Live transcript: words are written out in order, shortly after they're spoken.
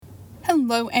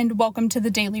Hello and welcome to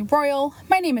the Daily Royal.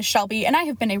 My name is Shelby and I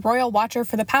have been a royal watcher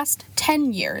for the past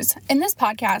 10 years. In this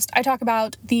podcast, I talk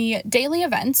about the daily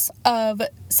events of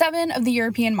 7 of the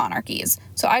European monarchies.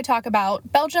 So I talk about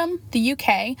Belgium, the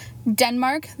UK,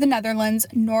 Denmark, the Netherlands,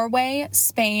 Norway,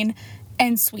 Spain,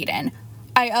 and Sweden.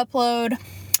 I upload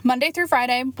Monday through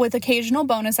Friday with occasional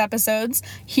bonus episodes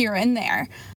here and there.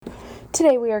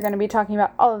 Today we are going to be talking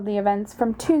about all of the events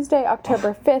from Tuesday,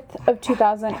 October 5th of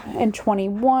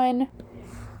 2021.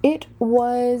 It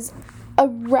was a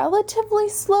relatively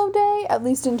slow day, at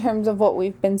least in terms of what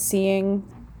we've been seeing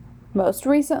most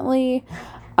recently.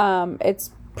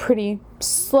 It's pretty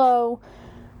slow,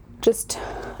 just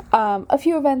a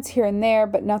few events here and there,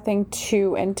 but nothing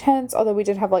too intense, although we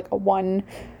did have like a 1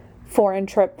 foreign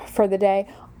trip for the day.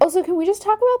 Also, can we just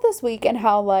talk about this week and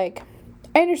how I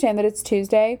understand that it's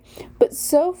Tuesday, but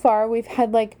so far we've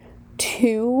had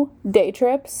 2 day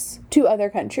trips to other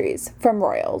countries from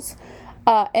royals,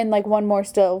 and 1 more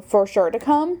still for sure to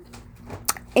come.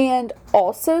 And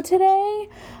also today,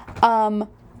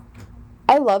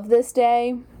 I love this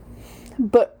day,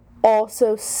 but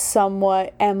also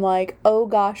somewhat am oh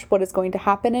gosh, what is going to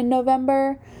happen in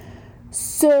November?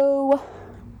 So,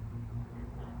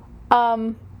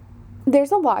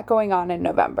 there's a lot going on in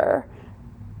November.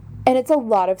 And it's a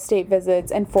lot of state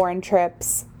visits and foreign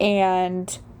trips,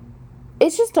 and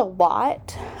it's just a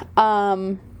lot.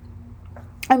 I'm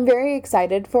very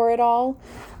excited for it all,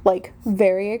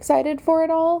 very excited for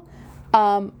it all.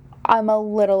 I'm a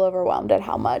little overwhelmed at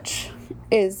how much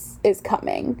is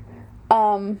coming.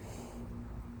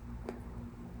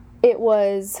 It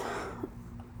was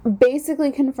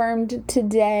basically confirmed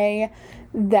today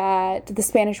that the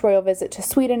Spanish royal visit to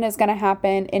Sweden is going to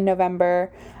happen in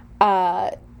November.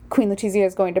 Queen Letizia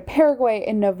is going to Paraguay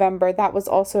in November. That was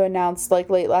also announced late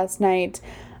last night.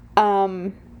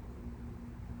 Crown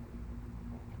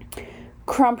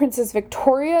Princess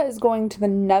Victoria is going to the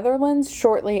Netherlands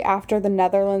shortly after the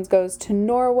Netherlands goes to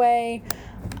Norway.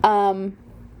 King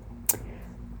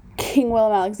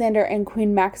Willem-Alexander and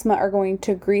Queen Maxima are going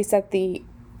to Greece at the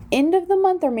end of the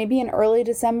month, or maybe in early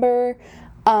December,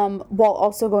 while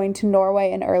also going to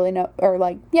Norway in early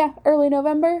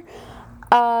November.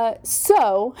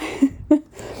 So,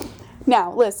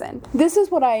 now listen, this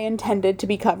is what I intended to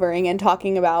be covering and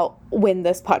talking about when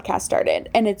this podcast started,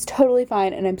 and it's totally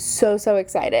fine, and I'm so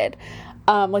excited.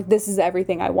 This is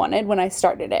everything I wanted when I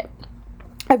started it.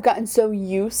 I've gotten so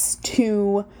used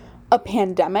to a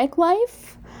pandemic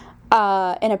life,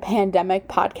 and a pandemic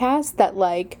podcast that,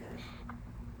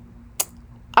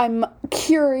 I'm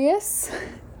curious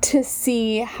to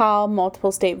see how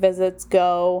multiple state visits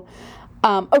go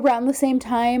around the same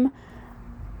time,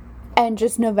 and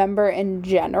just November in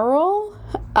general,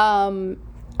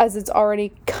 as it's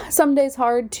already some days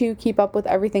hard to keep up with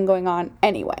everything going on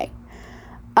anyway.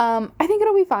 I think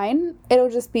it'll be fine.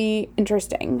 It'll just be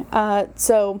interesting.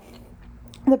 So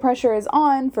the pressure is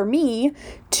on for me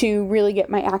to really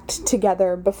get my act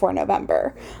together before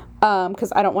November,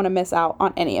 because I don't want to miss out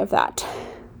on any of that.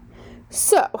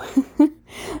 So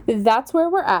that's where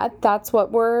we're at. That's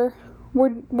what we're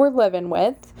living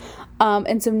with.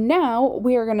 And so now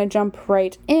we are going to jump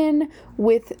right in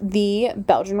with the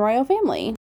Belgian royal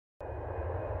family.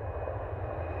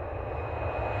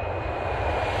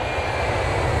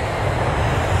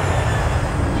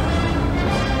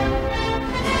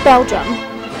 Belgium.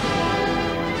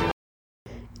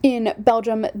 In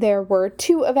Belgium, there were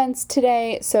 2 events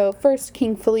today. So first,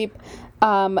 King Felipe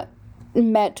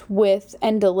met with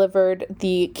and delivered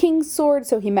the King's Sword.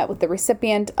 So he met with the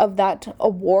recipient of that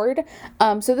award.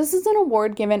 So this is an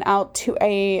award given out to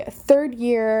a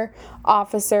 3rd-year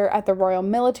officer at the Royal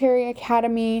Military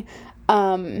Academy.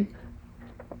 And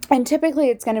typically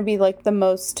it's going to be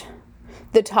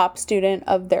the top student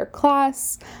of their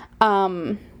class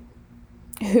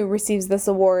who receives this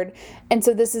award. And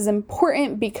so this is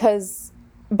important because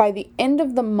by the end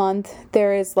of the month,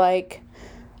 there is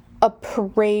a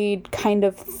parade kind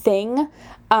of thing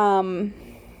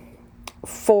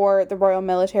for the Royal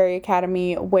Military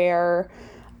Academy where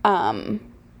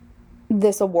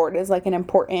this award is an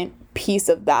important piece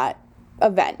of that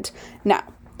event. Now,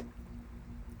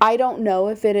 I don't know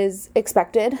if it is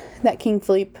expected that King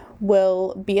Felipe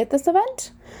will be at this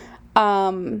event.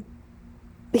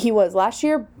 He was last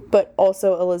year, but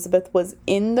also Elizabeth was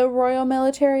in the Royal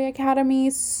Military Academy,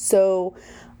 so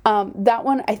that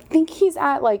one, I think he's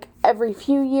at every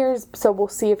few years, so we'll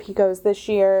see if he goes this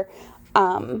year.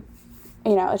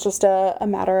 It's just a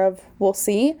matter of we'll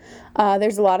see.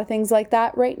 There's a lot of things like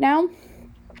that right now.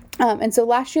 And so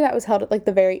last year that was held at like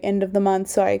the very end of the month,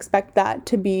 so I expect that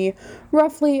to be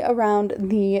roughly around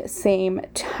the same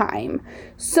time.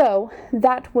 So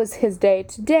that was his day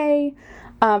today.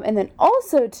 And then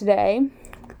also today,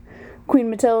 Queen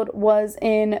Mathilde was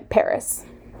in Paris.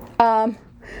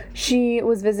 She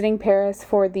was visiting Paris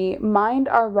for the Mind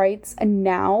Our Rights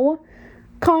Now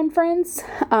conference,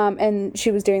 and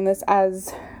she was doing this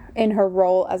as in her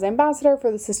role as ambassador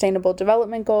for the Sustainable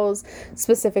Development Goals,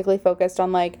 specifically focused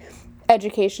on like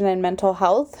education and mental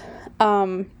health.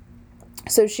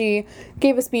 So she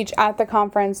gave a speech at the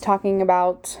conference talking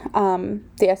about the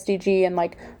SDG and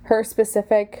like her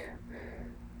specific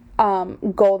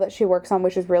goal that she works on,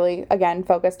 which is really, again,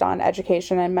 focused on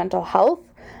education and mental health.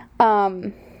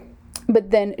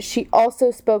 But then she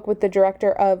also spoke with the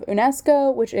director of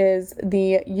UNESCO, which is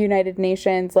the United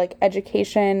Nations, like,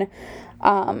 education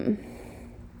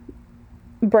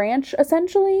branch,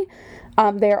 essentially.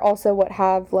 They are also what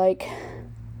have, like,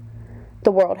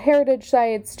 the World Heritage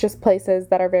Sites, just places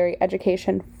that are very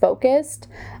education-focused.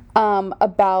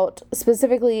 About,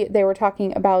 specifically, they were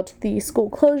talking about the school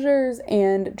closures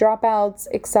and dropouts,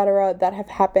 etc., that have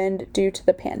happened due to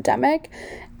the pandemic,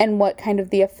 and what kind of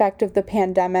the effect of the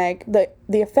pandemic,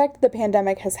 the effect the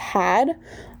pandemic has had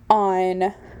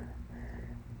on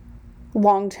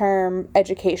long-term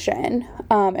education,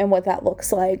 and what that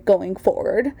looks like going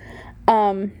forward.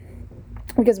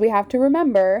 Because we have to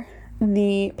remember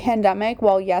the pandemic,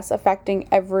 while yes, affecting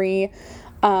every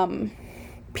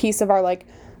piece of our, like,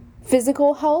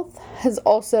 physical health, has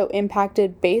also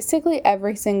impacted basically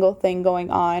every single thing going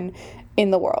on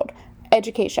in the world.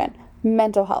 Education,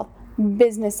 mental health,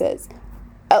 businesses,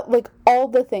 like, all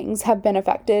the things have been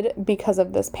affected because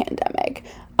of this pandemic.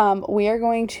 We are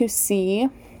going to see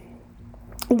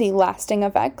the lasting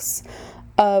effects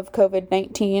of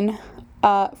COVID-19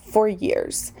 for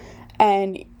years.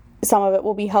 And some of it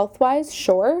will be health-wise,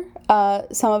 sure.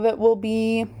 Some of it will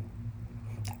be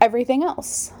everything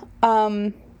else.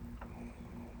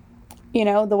 You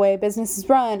know, the way business is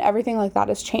run, everything like that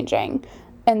is changing.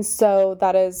 And so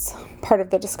that is part of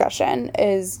the discussion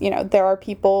is, you know, there are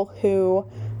people who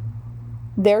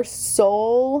their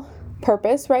sole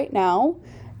purpose right now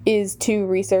is to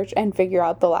research and figure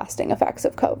out the lasting effects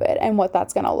of COVID and what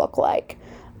that's going to look like,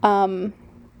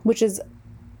 which is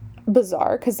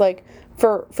bizarre because, like,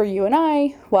 for you and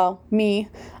I, well, me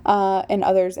and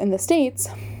others in the States,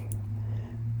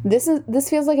 this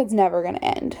feels like it's never going to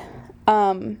end.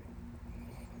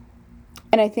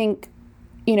 And I think,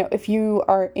 you know, if you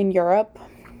are in Europe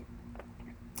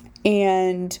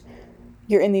and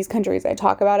you're in these countries I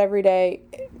talk about every day,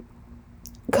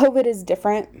 COVID is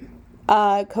different.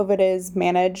 COVID is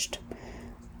managed.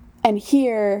 And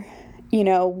here, you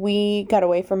know, we got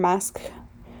away from mask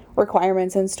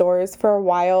requirements in stores for a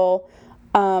while,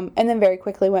 and then very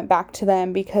quickly went back to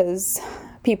them because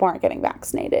people aren't getting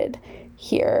vaccinated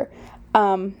here.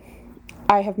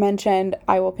 I have mentioned,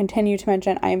 I will continue to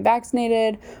mention, I am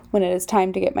vaccinated. When it is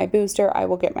time to get my booster, I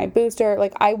will get my booster.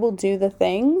 Like, I will do the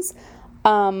things.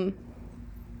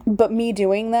 But me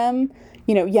doing them,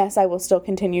 you know, yes, I will still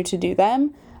continue to do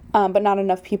them. But not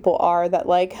enough people are that,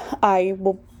 like, I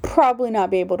will probably not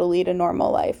be able to lead a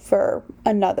normal life for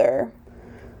another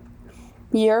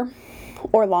year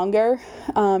or longer,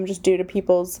 just due to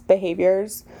people's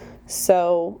behaviors.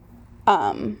 So,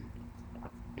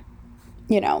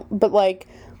 you know, but, like,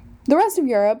 the rest of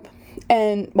Europe,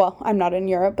 and, well, I'm not in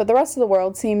Europe, but the rest of the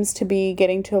world seems to be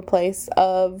getting to a place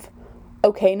of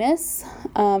okayness,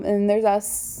 and there's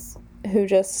us who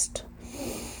just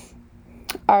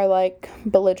are, like,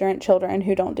 belligerent children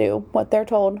who don't do what they're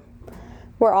told.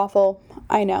 We're awful,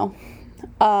 I know.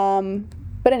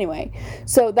 But anyway,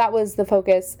 so that was the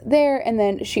focus there, and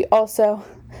then she also,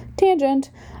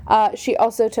 she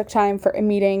also took time for a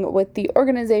meeting with the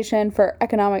Organization for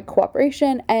Economic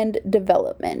Cooperation and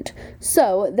Development.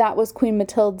 So that was Queen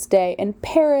Mathilde's day in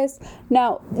Paris.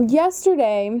 Now,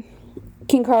 yesterday,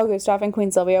 King Carl Gustaf and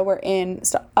Queen Sylvia were in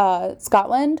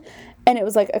Scotland, and it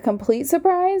was like a complete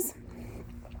surprise.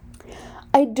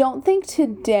 I don't think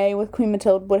today with Queen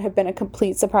Mathilde would have been a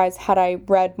complete surprise had I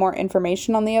read more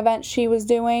information on the event she was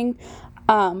doing.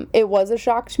 It was a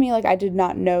shock to me. Like, I did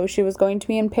not know she was going to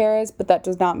be in Paris, but that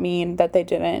does not mean that they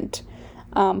didn't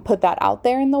put that out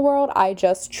there in the world. I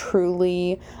just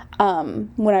truly,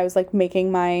 when I was, like,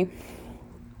 making my,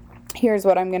 here's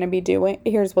what I'm going to be doing,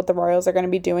 here's what the royals are going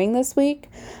to be doing this week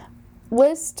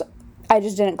list, I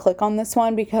just didn't click on this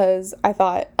one because I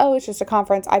thought, oh, it's just a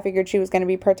conference. I figured she was going to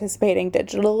be participating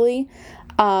digitally,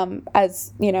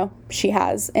 as, you know, she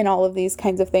has in all of these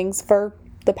kinds of things for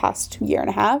the past year and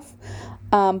a half.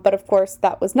 But of course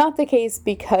that was not the case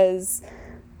because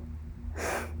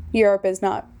Europe is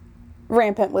not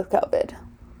rampant with COVID.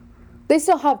 They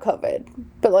still have COVID,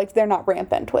 but like they're not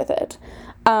rampant with it.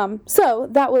 So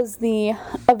that was the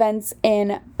events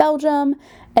in Belgium,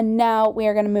 and now we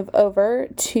are going to move over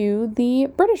to the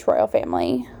British royal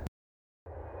family.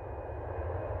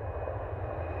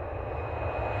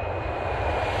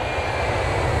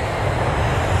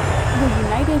 The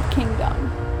United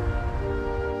Kingdom.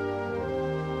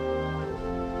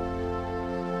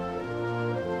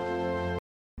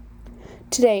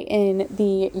 Today in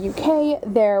the UK,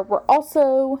 there were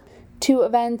also 2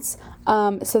 events.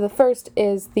 So the first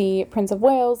is the Prince of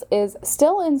Wales is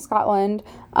still in Scotland,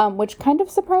 which kind of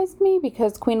surprised me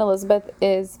because Queen Elizabeth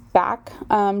is back.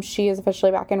 She is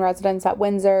officially back in residence at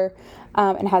Windsor,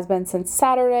 and has been since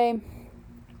Saturday.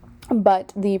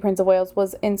 But the Prince of Wales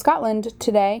was in Scotland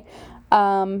today.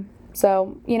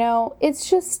 So, you know, it's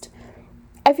just,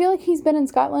 I feel like he's been in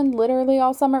Scotland literally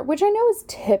all summer, which I know is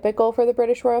typical for the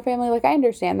British royal family. Like, I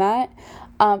understand that.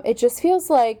 It just feels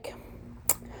like,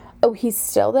 oh, he's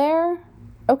still there?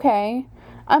 Okay.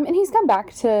 And he's come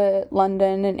back to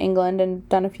London and England and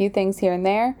done a few things here and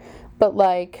there. But,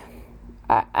 like,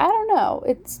 I don't know.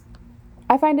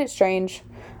 I find it strange.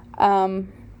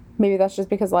 Maybe that's just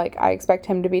because, like, I expect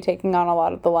him to be taking on a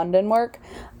lot of the London work.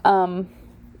 I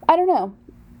don't know.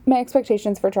 My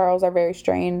expectations for Charles are very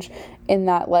strange in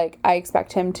that, like, I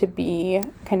expect him to be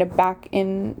kind of back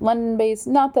in London based.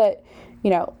 Not that, you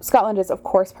know, Scotland is, of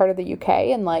course, part of the UK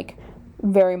and, like,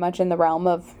 very much in the realm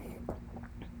of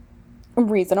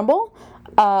reasonable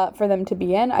for them to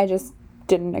be in. I just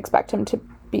didn't expect him to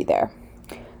be there.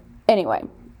 Anyway,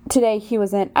 today he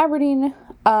was in Aberdeen,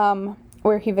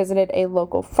 where he visited a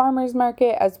local farmers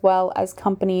market as well as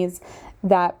companies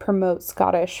that promote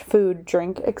Scottish food,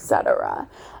 drink, etc.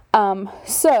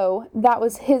 So that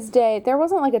was his day. There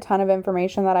wasn't like a ton of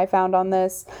information that I found on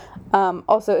this.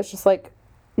 Also, it's just like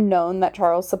known that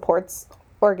Charles supports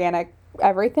organic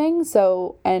everything.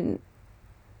 So, and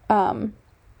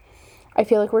I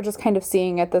feel like we're just kind of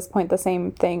seeing at this point the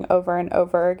same thing over and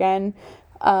over again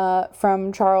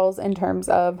from Charles in terms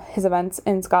of his events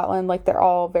in Scotland. Like, they're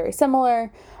all very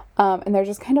similar, and they're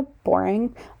just kind of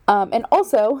boring. And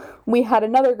also, we had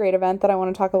another great event that I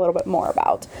want to talk a little bit more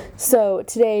about. So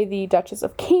today, the Duchess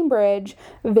of Cambridge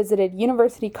visited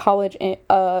University College in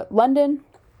London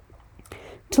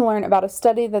to learn about a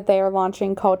study that they are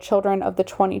launching called Children of the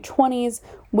 2020s,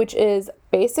 which is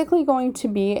basically going to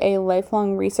be a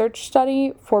lifelong research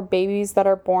study for babies that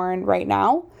are born right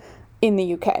now in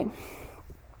the UK.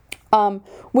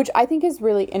 Which I think is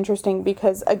really interesting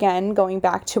because, again, going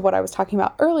back to what I was talking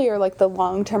about earlier, like the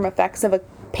long-term effects of a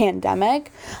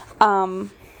pandemic,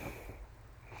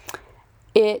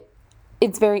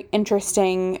 it's very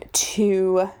interesting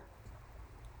to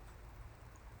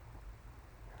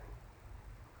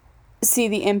see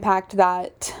the impact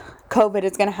that COVID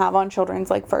is going to have on children's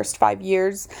like first 5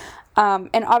 years.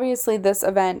 And obviously this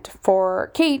event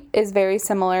for Kate is very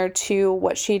similar to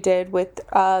what she did with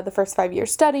the first 5 year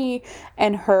study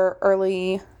and her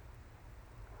early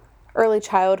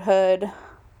childhood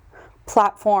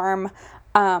platform.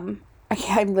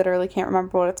 I literally can't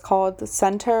remember what it's called, the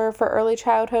Center for Early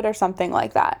Childhood or something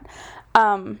like that.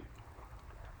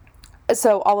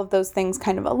 So all of those things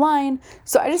kind of align.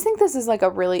 So I just think this is like a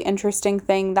really interesting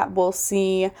thing that we'll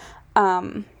see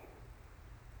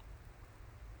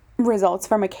results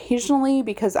from occasionally,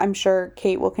 because I'm sure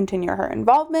Kate will continue her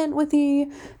involvement with the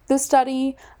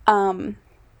study.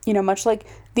 Much like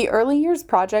the early years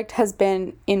project has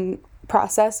been in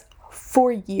process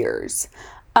for years.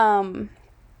 The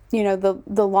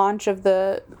launch of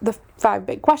the 5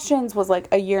 big questions was like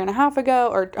a year and a half ago,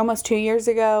 or almost 2 years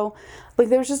ago. Like,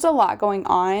 there's just a lot going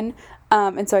on.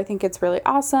 And so I think it's really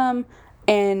awesome.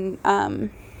 And,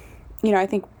 I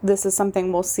think this is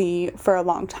something we'll see for a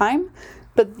long time.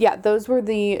 But yeah, those were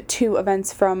the 2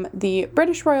 events from the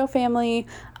British royal family.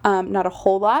 Not a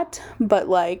whole lot, but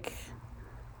like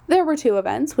there were 2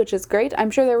 events, which is great. I'm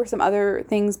sure there were some other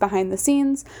things behind the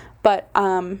scenes, but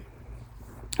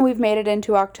we've made it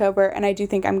into October, and I do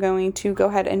think I'm going to go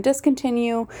ahead and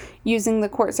discontinue using the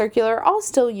court circular. I'll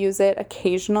still use it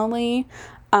occasionally.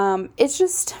 It's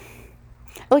just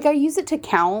like I use it to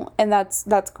count, and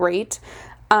that's great.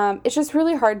 It's just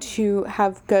really hard to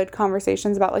have good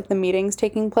conversations about like the meetings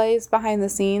taking place behind the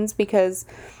scenes because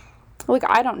like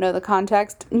I don't know the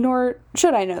context, nor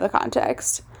should I know the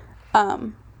context.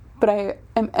 But I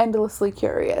am endlessly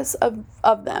curious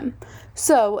of them.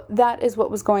 So that is what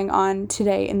was going on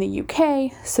today in the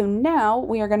UK. So now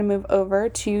we are going to move over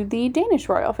to the Danish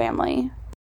royal family.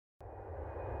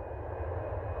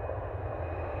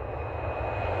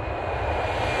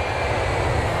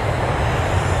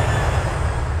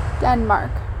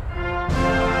 Denmark.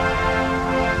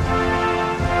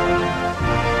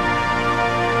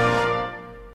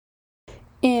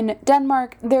 In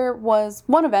Denmark, there was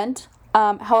one event.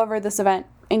 However, this event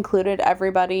included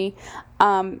everybody.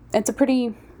 It's a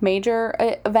pretty major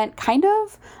event, kind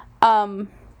of,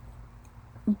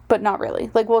 but not really.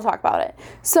 Like, we'll talk about it.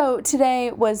 So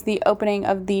today was the opening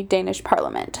of the Danish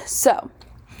Parliament. So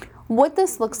what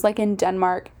this looks like in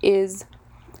Denmark is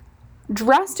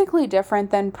drastically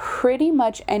different than pretty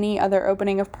much any other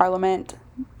opening of Parliament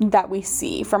that we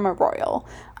see from a royal.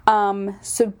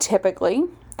 So typically,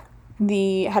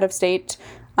 the head of state,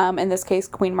 in this case,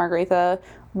 Queen Margrethe,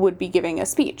 would be giving a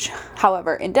speech.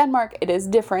 However, in Denmark, it is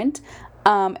different,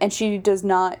 and she does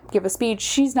not give a speech.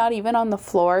 She's not even on the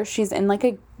floor. She's in like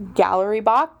a gallery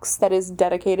box that is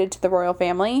dedicated to the royal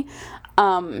family,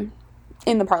 in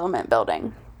the Parliament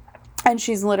building. And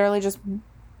she's literally just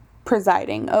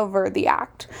presiding over the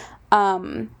act,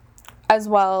 as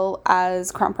well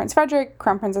as Crown Prince Frederik,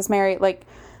 Crown Princess Mary, like,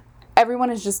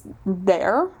 everyone is just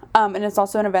there, and it's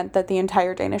also an event that the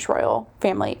entire Danish royal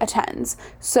family attends.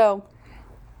 So,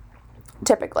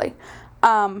 typically,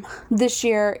 this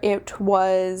year it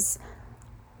was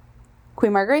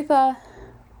Queen Margrethe,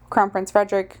 Crown Prince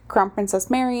Frederik, Crown Princess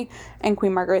Mary, and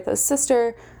Queen Margrethe's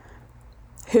sister,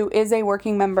 who is a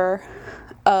working member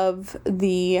of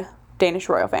the Danish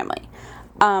royal family.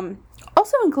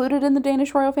 Also included in the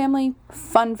Danish royal family,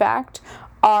 fun fact,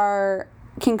 are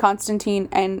King Constantine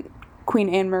and Queen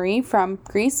Anne-Marie from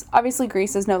Greece. Obviously,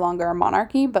 Greece is no longer a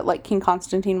monarchy, but like King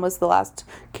Constantine was the last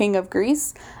king of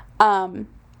Greece.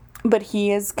 But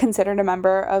he is considered a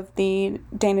member of the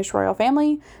Danish royal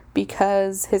family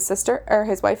because his sister or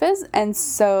his wife is. And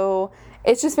so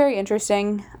it's just very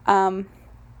interesting. I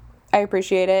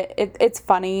appreciate it. It's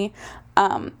funny.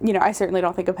 I certainly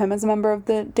don't think of him as a member of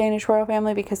the Danish royal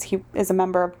family because he is a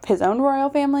member of his own royal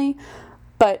family.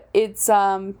 But it's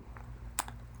fun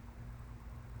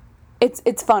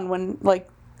when, like,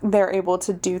 they're able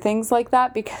to do things like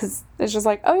that because it's just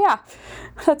like, oh yeah,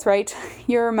 that's right,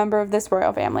 you're a member of this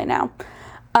royal family now.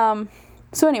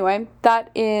 So anyway,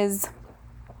 that is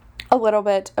a little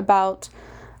bit about,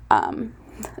 I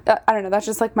don't know, that's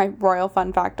just like my royal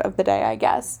fun fact of the day, I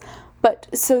guess. But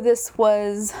so this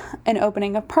was an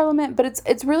opening of Parliament, but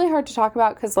it's really hard to talk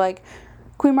about because, like,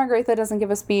 Queen Margrethe doesn't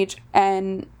give a speech,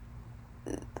 and,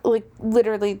 like,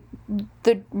 literally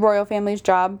the royal family's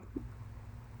job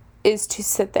is to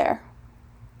sit there.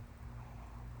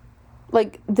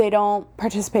 Like, they don't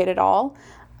participate at all,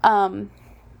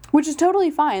 which is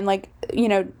totally fine. Like,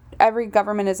 every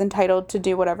government is entitled to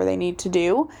do whatever they need to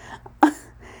do.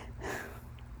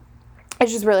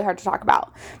 It's just really hard to talk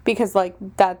about because, like,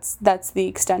 that's the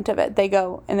extent of it. They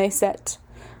go and they sit,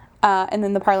 and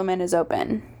then the Parliament is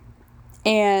open.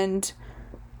 And,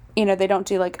 they don't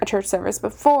do, like, a church service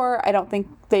before. I don't think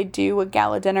they do a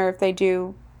gala dinner. If they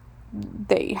do,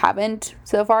 they haven't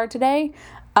so far today.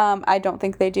 I don't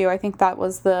think they do. I think that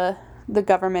was the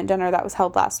government dinner that was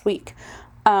held last week.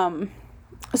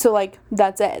 So, like,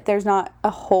 that's it. There's not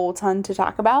a whole ton to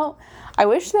talk about. I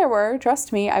wish there were.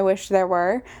 Trust me, I wish there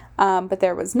were. But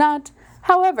there was not.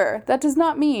 However, that does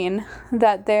not mean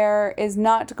that there is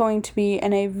not going to be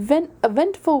an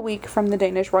eventful week from the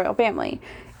Danish royal family.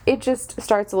 It just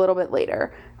starts a little bit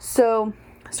later. So,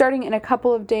 starting in a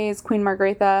couple of days, Queen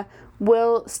Margrethe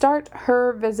will start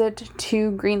her visit to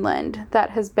Greenland.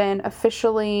 That has been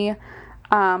officially,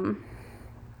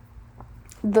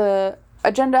 the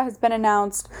agenda has been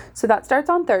announced. So that starts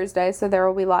on Thursday. So there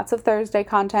will be lots of Thursday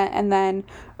content, and then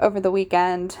over the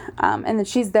weekend, and then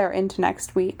she's there into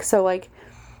next week. So, like,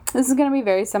 this is going to be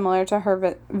very similar to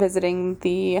her visiting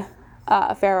the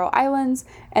Faroe Islands,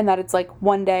 and that it's like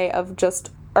one day of just,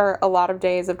 or a lot of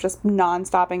days of just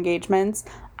nonstop engagements,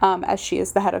 as she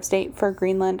is the head of state for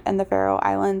Greenland and the Faroe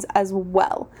Islands as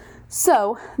well.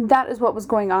 So that is what was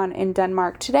going on in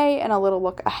Denmark today, and a little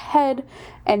look ahead.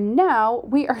 And now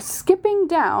we are skipping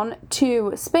down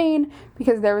to Spain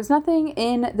because there was nothing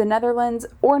in the Netherlands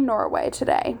or Norway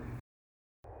today.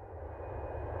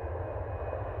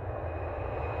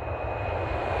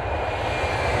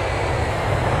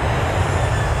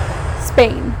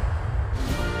 Spain.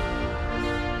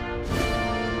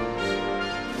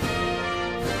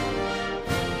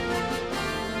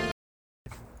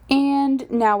 And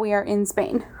now we are in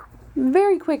Spain.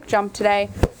 Very quick jump today.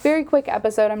 Very quick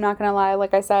episode, I'm not going to lie.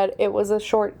 Like I said, it was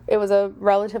a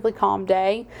relatively calm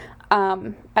day,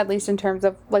 at least in terms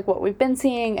of, like, what we've been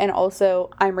seeing. And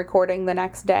also, I'm recording the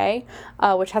next day,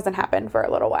 which hasn't happened for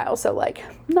a little while. So, like,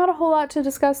 not a whole lot to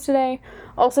discuss today.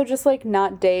 Also, just, like,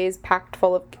 not days packed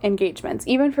full of engagements.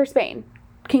 Even for Spain,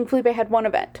 King Felipe had one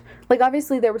event. Like,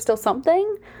 obviously, there was still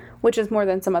something which is more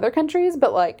than some other countries,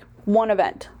 but like one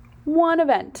event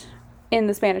in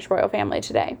the Spanish royal family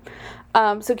today.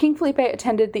 So King Felipe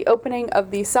attended the opening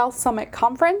of the South Summit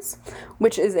Conference,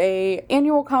 which is an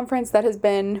annual conference that has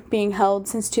been being held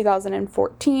since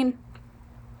 2014,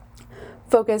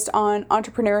 focused on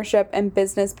entrepreneurship and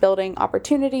business building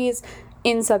opportunities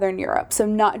in Southern Europe. So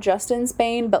not just in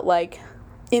Spain, but like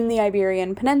in the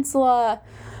Iberian Peninsula.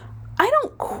 I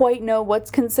don't quite know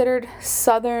what's considered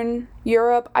Southern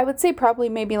Europe. I would say probably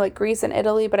maybe like Greece and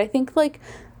Italy, but I think like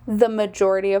the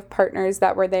majority of partners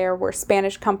that were there were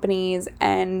Spanish companies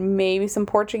and maybe some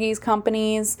Portuguese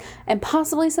companies and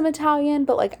possibly some Italian,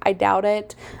 but like I doubt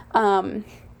it.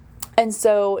 And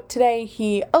so today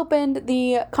he opened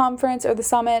the conference or the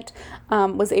summit,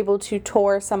 was able to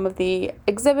tour some of the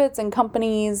exhibits and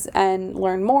companies and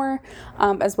learn more,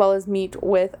 as well as meet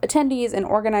with attendees and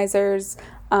organizers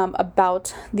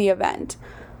about the event.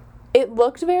 It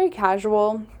looked very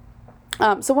casual.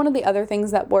 So one of the other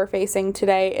things that we're facing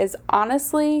today is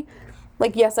honestly,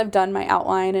 like, yes, I've done my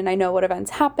outline and I know what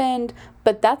events happened,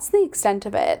 but that's the extent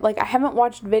of it. Like, I haven't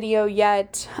watched video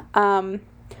yet.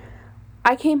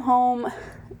 I came home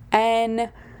and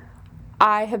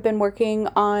I have been working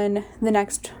on the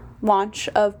next launch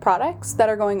of products that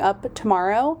are going up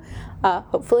tomorrow.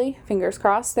 Hopefully, fingers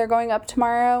crossed, they're going up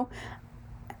tomorrow.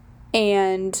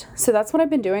 And so that's what I've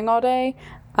been doing all day.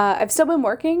 I've still been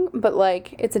working, but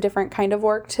like it's a different kind of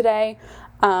work today.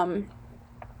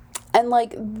 And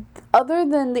like other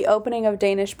than the opening of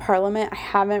Danish Parliament, I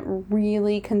haven't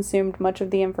really consumed much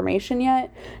of the information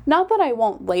yet. Not that I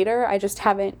won't later, I just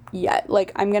haven't yet.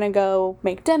 Like I'm gonna go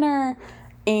make dinner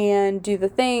and do the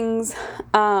things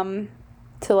to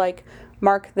like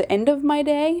mark the end of my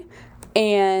day.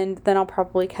 And then I'll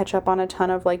probably catch up on a ton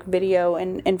of like video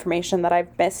and information that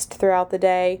I've missed throughout the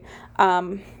day.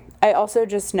 I also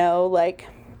just know like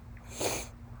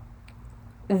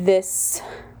this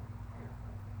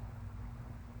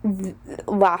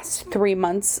last 3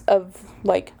 months of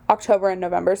like October and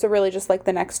November, so really just like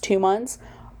the next 2 months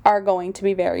are going to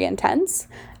be very intense.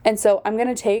 And so I'm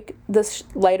going to take the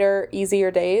lighter,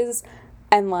 easier days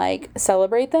and like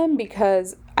celebrate them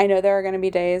because I know there are going to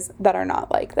be days that are not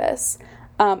like this.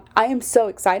 I am so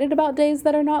excited about days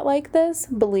that are not like this,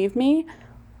 believe me,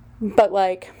 but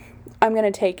like I'm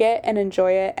going to take it and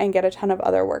enjoy it and get a ton of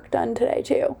other work done today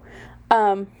too.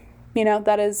 You know,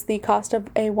 that is the cost of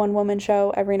a one-woman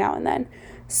show every now and then.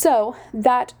 So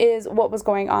that is what was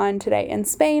going on today in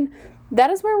Spain. That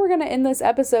is where we're going to end this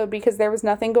episode because there was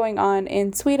nothing going on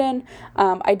in Sweden.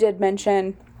 I did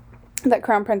mention that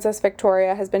Crown Princess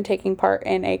Victoria has been taking part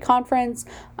in a conference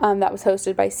that was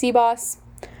hosted by CBOS.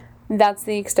 That's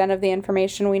the extent of the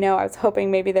information we know. I was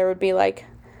hoping maybe there would be like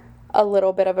a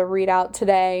little bit of a readout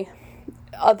today.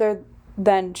 Other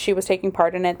than she was taking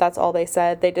part in it, that's all they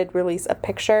said. They did release a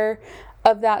picture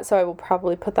of that, so I will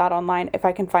probably put that online if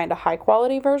I can find a high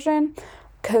quality version,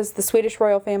 because the Swedish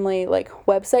royal family like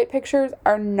website pictures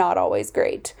are not always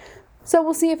great. So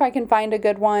we'll see if I can find a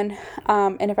good one,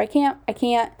 and if I can't, I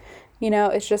can't. You know,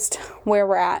 it's just where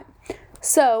we're at.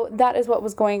 So that is what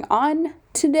was going on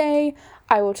today.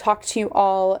 I will talk to you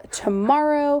all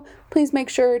tomorrow. Please make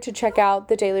sure to check out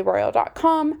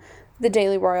thedailyroyal.com, The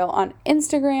Daily Royal on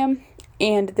Instagram,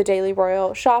 and the Daily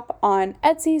Royal shop on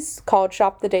Etsy called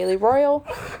Shop the Daily Royal.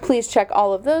 Please check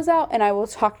all of those out, and I will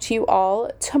talk to you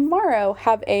all tomorrow.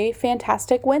 Have a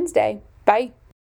fantastic Wednesday. Bye.